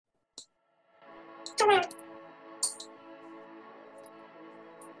Hello.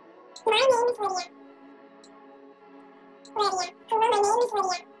 My name is Lydia. Lydia.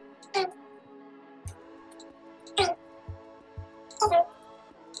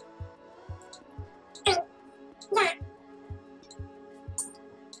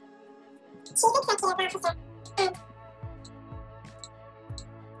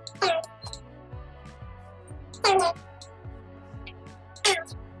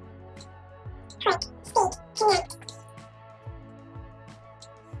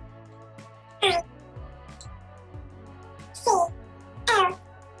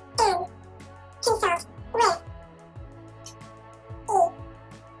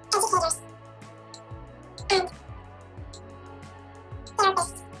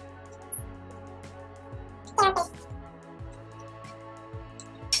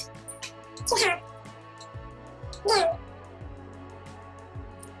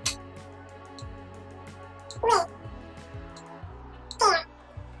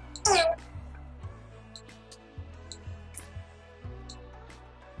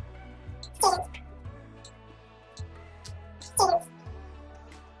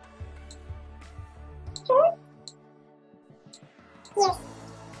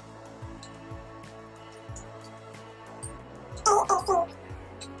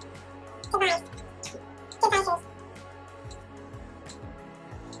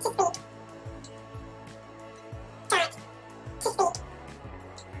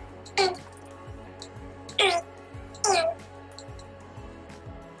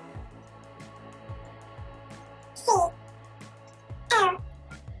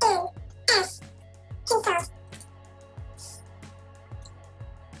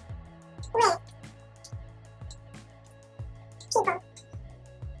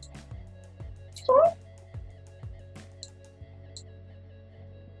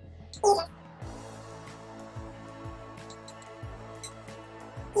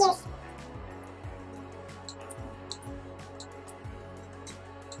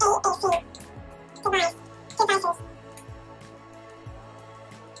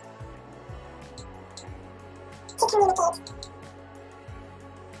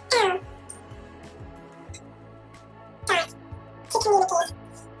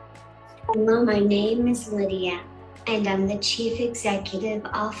 Hello, my name is Lydia. I'm isn't. I'm the Chief Executive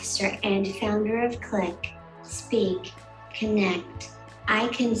Officer. And founder of Quick Speak Connect. I C-O-N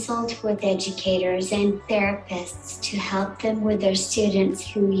consult with educators and therapists to help them with their students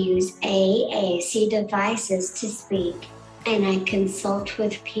who use AAC devices to speak, start to speak, and I am C-O-N-S consult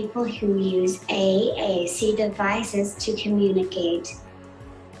with people who use AAC devices to communicate. Hello, my name is Lydia, and I'm the Chief Executive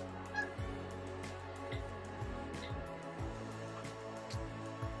Officer and founder of Click, Speak, Connect. I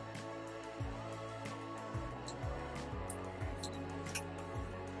consult with educators and therapists to help them with their students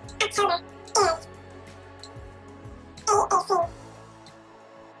who use AAC devices to speak, and I consult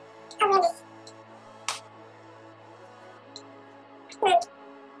with people who use AAC devices to communicate.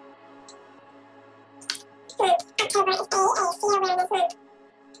 October is AAC Awareness Month. October is AAC Awareness Month.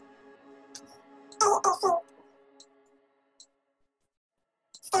 AAC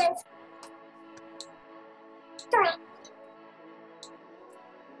stands for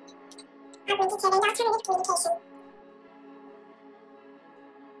Augmented and Alternative Communication.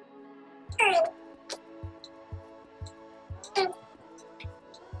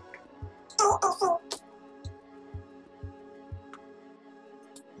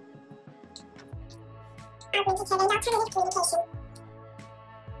 Augmented and alternative communication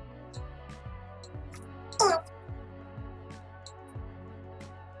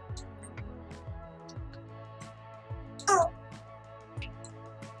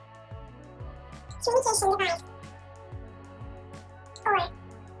is a communication device or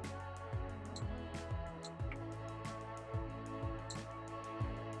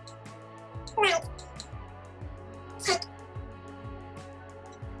like tech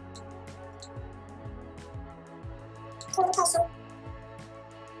communication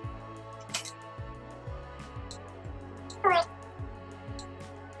or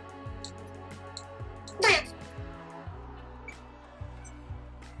that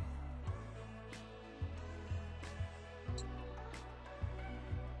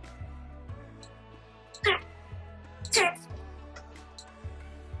helps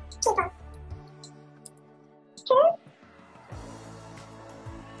people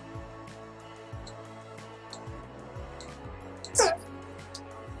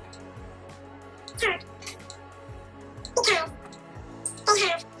who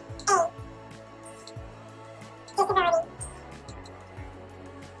can't talk because they have a disability.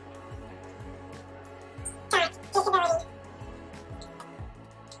 That disability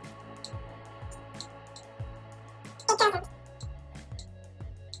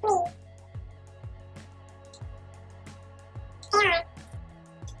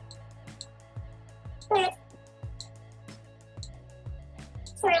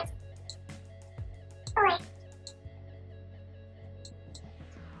smart, or, can't, understand, you, that, you, it, means, that, they, might, take, longest, longer, to, get, there, point, A, and, A, C, across, that, across, people, who, youth, AAC, youth, there, I, to talk, or, there, temp, tense, use, there, AAC, device, that, device, please, do, P, Q, A, C, patient, F, U,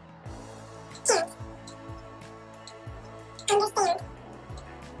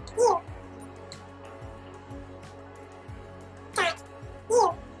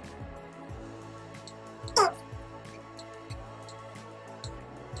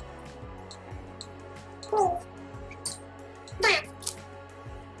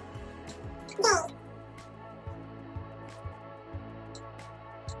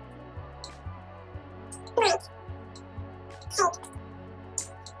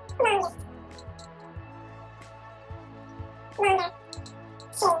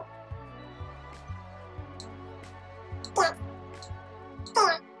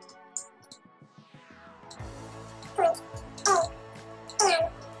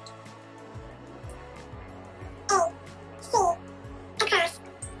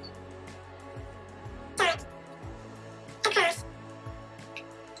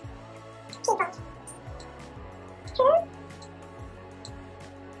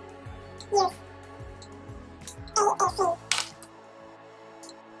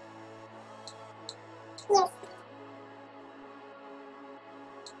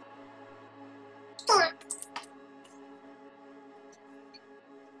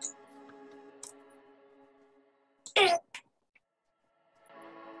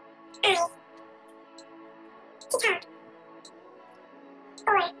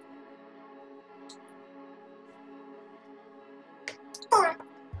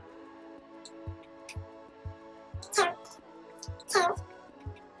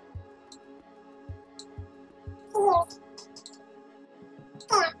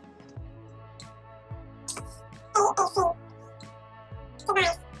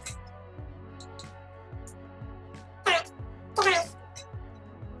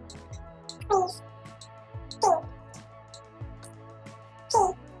 talk,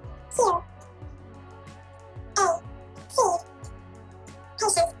 to, someone, who,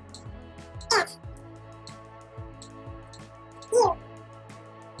 user,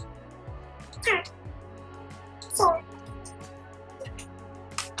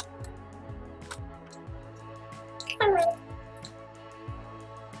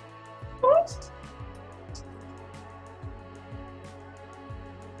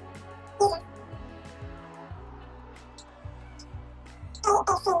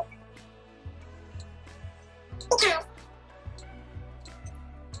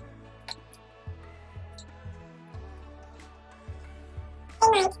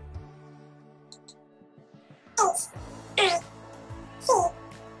 AAC,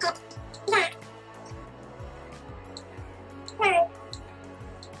 because, it might, H,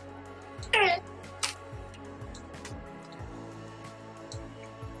 I, C, at, that,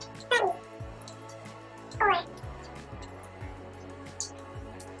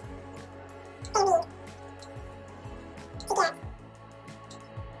 long, on, button, or, they need,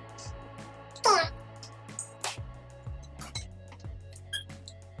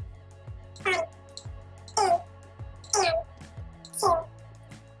 to get, there,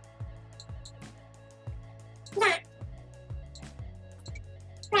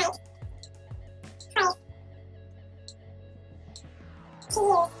 on, in, and, to, that, right, place, to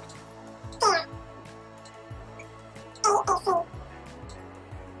use, there, AAC,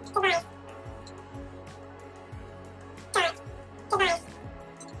 device, that, device,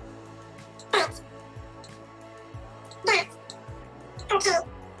 that, okay,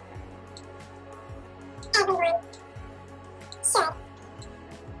 everyone, should, wait, for, everyone,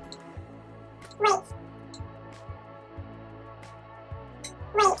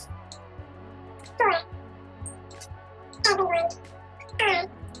 on, to be, heard, that, heard,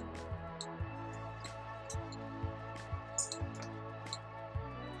 happy,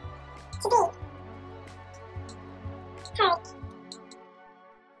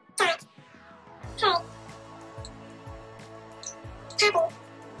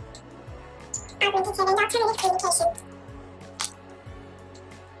 augmentative and alternative communication,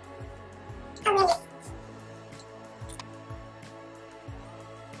 awareness,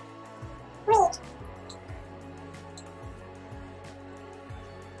 read,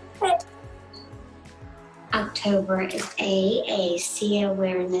 word, October is AAC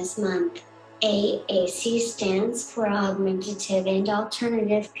Awareness Month. AAC stands for Augmentative and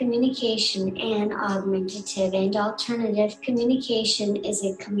Alternative Communication, and Augmentative and Alternative Communication is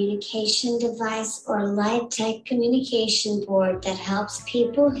a communication device or live-type communication board that helps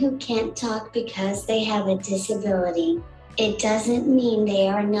people who can't talk because they have a disability. It doesn't mean they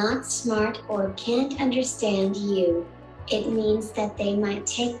are not smart or can't understand you. It means that they might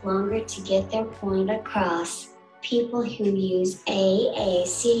take longer to get their point across. People who use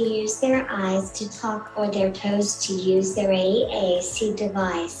AAC use their eyes to talk or their toes to use their AAC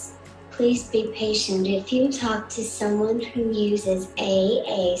device. Please be patient if you talk to someone who uses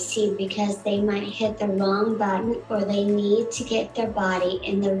AAC because they might hit the wrong button or they need to get their body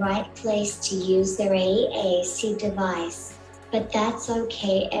in the right place to use their AAC device. But that's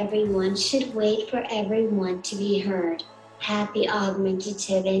okay, everyone should wait for everyone to be heard. Happy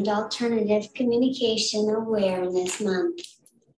Augmentative and Alternative Communication Awareness Month.